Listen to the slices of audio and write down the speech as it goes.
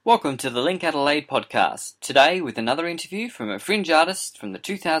Welcome to the LinkAdelaide podcast, today with another interview from a fringe artist from the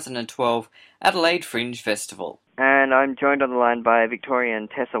 2012 Adelaide Fringe Festival. And I'm joined on the line by Victorian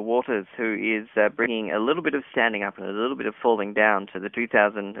Tessa Waters, who is bringing a little bit of standing up and a little bit of falling down to the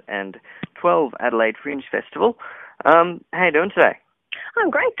 2012 Adelaide Fringe Festival. How are you doing today? I'm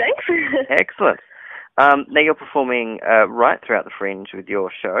great, thanks. Excellent. Now you're performing right throughout the Fringe with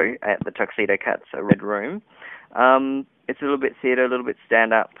your show at the Tuxedo Cats Red Room. It's a little bit theatre, a little bit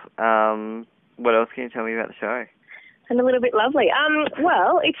stand-up. What else can you tell me about the show? And a little bit lovely.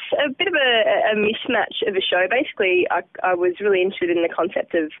 Well, it's a bit of a mismatch of a show. Basically, I was really interested in the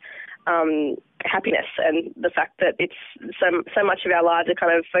concept of happiness and the fact that it's so much of our lives are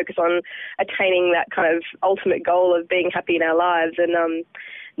kind of focused on attaining that kind of ultimate goal of being happy in our lives, and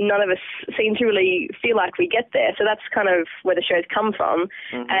none of us seem to really feel like we get there. So that's kind of where the show's come from.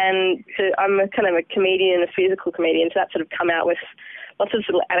 Mm-hmm. And I'm kind of a comedian, a physical comedian, so that's sort of come out with lots of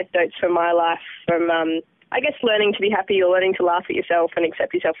little anecdotes from my life, from I guess learning to be happy or learning to laugh at yourself and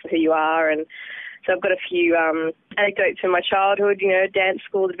accept yourself for who you are. And so I've got a few anecdotes from my childhood, dance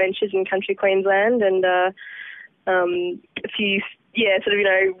school adventures in country Queensland, and a few, sort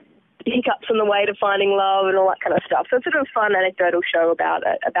of, hiccups on the way to finding love and all that kind of stuff. So it's sort of a fun anecdotal show about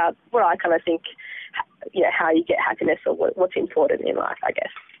what I kind of think, how you get happiness or what's important in life, I guess.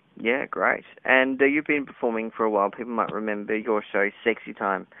 Yeah, great. And you've been performing for a while. People might remember your show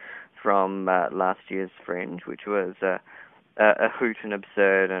Sexytime from last year's Fringe, which was a hoot and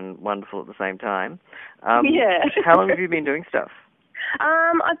absurd and wonderful at the same time. Yeah. How long have you been doing stuff?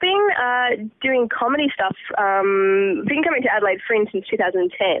 I've been doing comedy stuff. Been coming to Adelaide Fringe since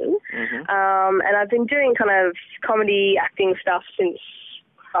 2010, and I've been doing kind of comedy acting stuff since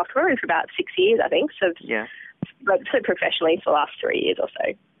probably for about 6 years, I think. So yeah, but so professionally for the last 3 years or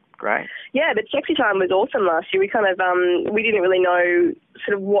so. Great. Yeah, but Sexytime was awesome last year. We kind of we didn't really know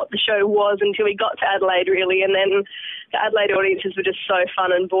sort of what the show was until we got to Adelaide, really, and then the Adelaide audiences were just so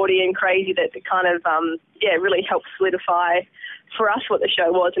fun and bawdy and crazy that it kind of really helped solidify for us what the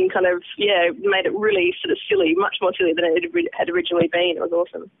show was, and kind of made it really sort of silly, much more silly than it had originally been. It was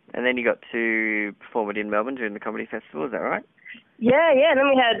awesome. And then you got to perform it in Melbourne during the comedy festival. Is that right? Yeah, and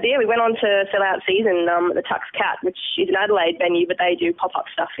then we went on to sell out season at the Tux Cat, which is an Adelaide venue, but they do pop-up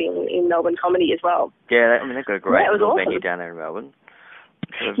stuff in Melbourne comedy as well. Yeah, they've got a great little venue down there in Melbourne.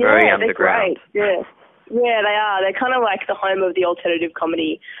 Sort of very underground. Great. Yeah, they are. They're kind of like the home of the alternative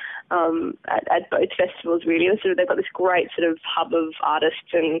comedy at both festivals, really. So they've got this great sort of hub of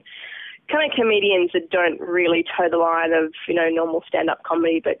artists and kind of comedians that don't really toe the line of, normal stand-up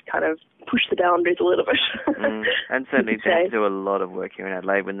comedy, but kind of push the boundaries a little bit. And certainly they do a lot of work here in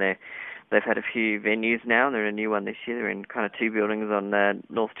Adelaide when they've had a few venues now. They're in a new one this year. They're in kind of 2 buildings on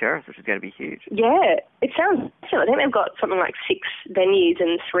North Terrace, which is going to be huge. Yeah, it sounds. I think they've got something like 6 venues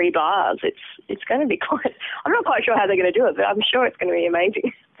and 3 bars. It's going to be quite. I'm not quite sure how they're going to do it, but I'm sure it's going to be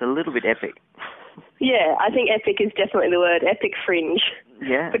amazing. It's a little bit epic. Yeah, I think epic is definitely the word. Epic Fringe.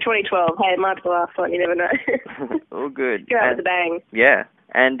 Yeah. For 2012. Hey, it might be the last one. You never know. All good. Go out with a bang. Yeah,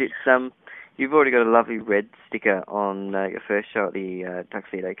 and it's you've already got a lovely red sticker on your first show at the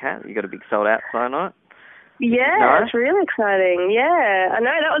Tuxedo Cat. You got a big sold out sign on it. Yeah, nice. It's really exciting. Yeah, I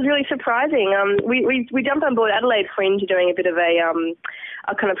know, that was really surprising. We jumped on board Adelaide Fringe doing a bit of a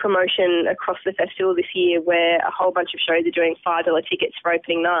kind of promotion across the festival this year, where a whole bunch of shows are doing $5 tickets for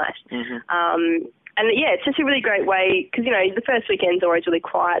opening night. Mm-hmm. And yeah, it's just a really great way, because the first weekend's always really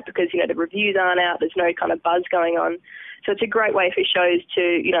quiet because the reviews aren't out. There's no kind of buzz going on. So it's a great way for shows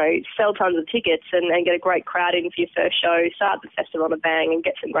to, sell tons of tickets and get a great crowd in for your first show, start the festival on a bang and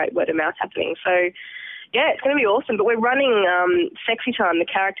get some great word of mouth happening. So, yeah, it's going to be awesome. But we're running Sexytime, the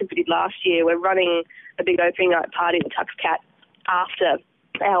characters we did last year. We're running a big opening night party at the Tux Cat after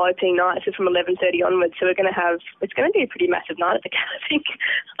our opening night, so from 11:30 onwards. So it's going to be a pretty massive night at the Cat, I think.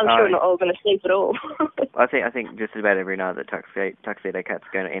 I'm sure we're not all going to sleep at all. I think just about every night at the Tuxedo Cat's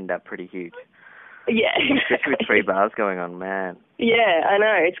going to end up pretty huge. Yeah, especially with 3 bars going on, man. Yeah, I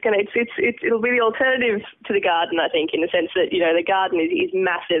know. It'll be the alternative to the Garden, I think, in the sense that the Garden is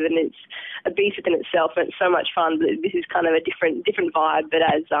massive and it's a beast within itself, and it's so much fun. But this is kind of a different vibe, but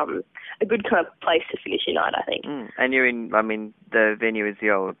as a good kind of place to finish your night, I think. And you're in. I mean, the venue is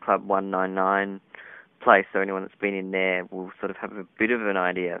the old Club 199 place, so anyone that's been in there will sort of have a bit of an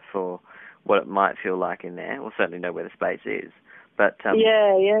idea for what it might feel like in there. We'll certainly know where the space is. But I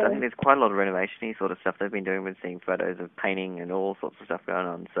think there's quite a lot of renovation-y sort of stuff they've been doing. We're seeing photos of painting and all sorts of stuff going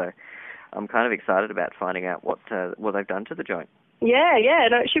on. So I'm kind of excited about finding out what they've done to the joint. Yeah,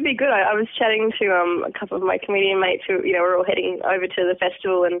 no, it should be good. I was chatting to a couple of my comedian mates who, were all heading over to the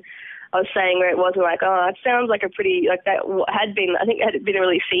festival, and I was saying where it wasn't like, oh, it sounds like a pretty, like that had been, I think it had been a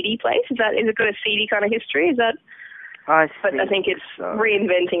really seedy place. Is it got a seedy kind of history? Is that? But I think it's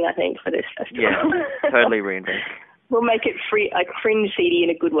reinventing, I think, for this festival. Yeah, totally reinventing. We'll make it fringe seedy in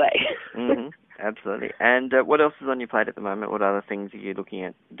a good way. Mm-hmm, absolutely. And what else is on your plate at the moment? What other things are you looking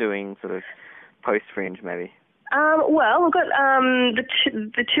at doing sort of post-fringe maybe? Well, we've got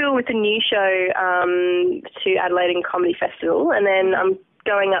the tour with the new show to Adelaide and Comedy Festival, and then I'm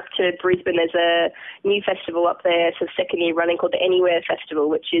going up to Brisbane. There's a new festival up there, it's a second year running called the Anywhere Festival,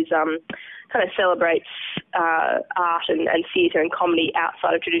 which is kind of celebrates art and theatre and comedy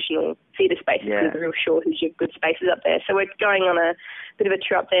outside of traditional theatre spaces. Yeah. There's a real shortage of good spaces up there. So we're going on a bit of a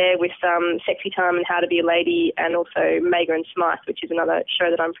tour up there with Sexytime and How to Be a Lady, and also Mega and Smythe, which is another show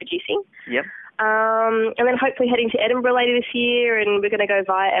that I'm producing. Yep. And then hopefully heading to Edinburgh later this year, and we're going to go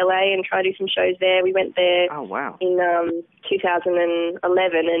via LA and try to do some shows there. We went there in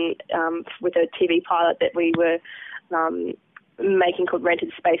 2011 and with a TV pilot that we were making called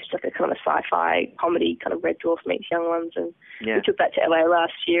Rented Space, which is like a kind of sci-fi comedy, kind of Red Dwarf meets Young Ones, and we took that to LA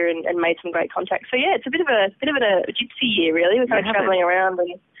last year and made some great contacts. So yeah, it's a bit of a gypsy year really. We're kind of travelling around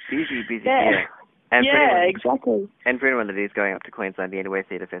and busy. Yeah. And exactly. And for anyone that is going up to Queensland, the Anywhere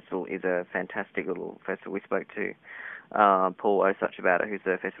Theatre Festival is a fantastic little festival. We spoke to Paul Osuch about it, who's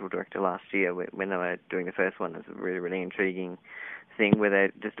the festival director last year when they were doing the first one. It was a really, really intriguing thing where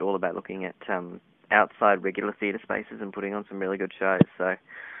they're just all about looking at outside regular theatre spaces and putting on some really good shows. So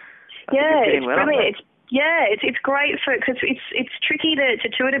it's brilliant. It's great because it's tricky to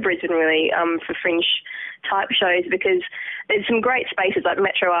tour to Brisbane really for fringe type shows, because there's some great spaces like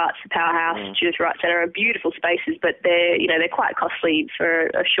Metro Arts, the Powerhouse, Judith Wright Centre are beautiful spaces, but they're quite costly for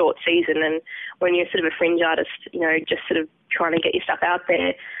a short season. And when you're sort of a fringe artist, just sort of trying to get your stuff out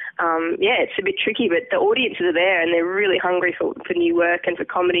there, it's a bit tricky, but the audiences are there and they're really hungry for new work and for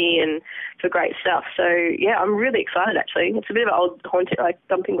comedy and for great stuff. So, yeah, I'm really excited, actually. It's a bit of an old haunted,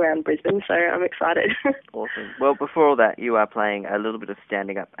 dumping ground, Brisbane, so I'm excited. Awesome. Well, before all that, you are playing a little bit of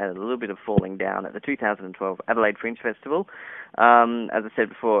standing up and a little bit of falling down at the 2012 Adelaide Fringe Festival. As I said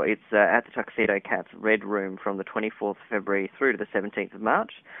before, it's at the Tuxedo Cats Red Room from the 24th of February through to the 17th of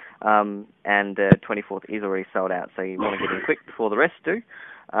March. And 24th is already sold out, so you want to get in quick before the rest do.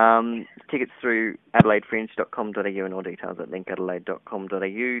 Tickets through adelaidefringe.com.au and all details at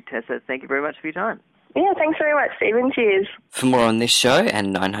linkadelaide.com.au. Tessa, thank you very much for your time. Yeah, thanks very much, Stephen. Cheers. For more on this show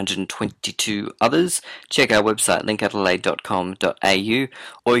and 922 others, check our website linkadelaide.com.au,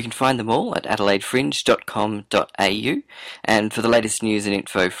 or you can find them all at adelaidefringe.com.au. And for the latest news and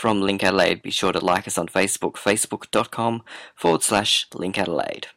info from Link Adelaide, be sure to like us on Facebook, facebook.com/linkadelaide.